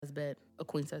bed, a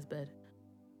queen size bed.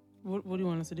 What do you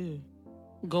want us to do?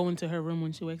 Go into her room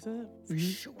when she wakes up?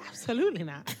 Sure. Absolutely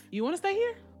not. You want to stay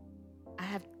here? I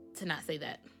have to not say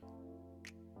that.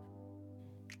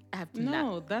 I have to No,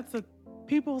 not. that's a...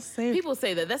 People say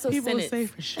that. That's a people sentence. say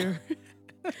for sure.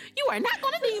 You are not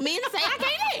going to need me to say I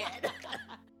can't in.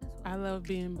 I love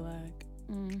being black.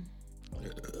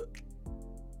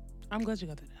 I'm glad you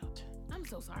got that out. I'm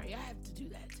so sorry. I have to do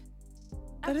that.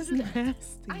 That is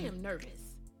nasty. I am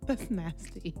nervous. That's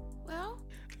nasty. Well,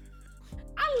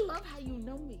 I love how you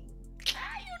know me.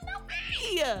 How you know me.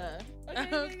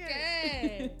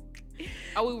 Okay.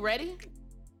 Are we ready?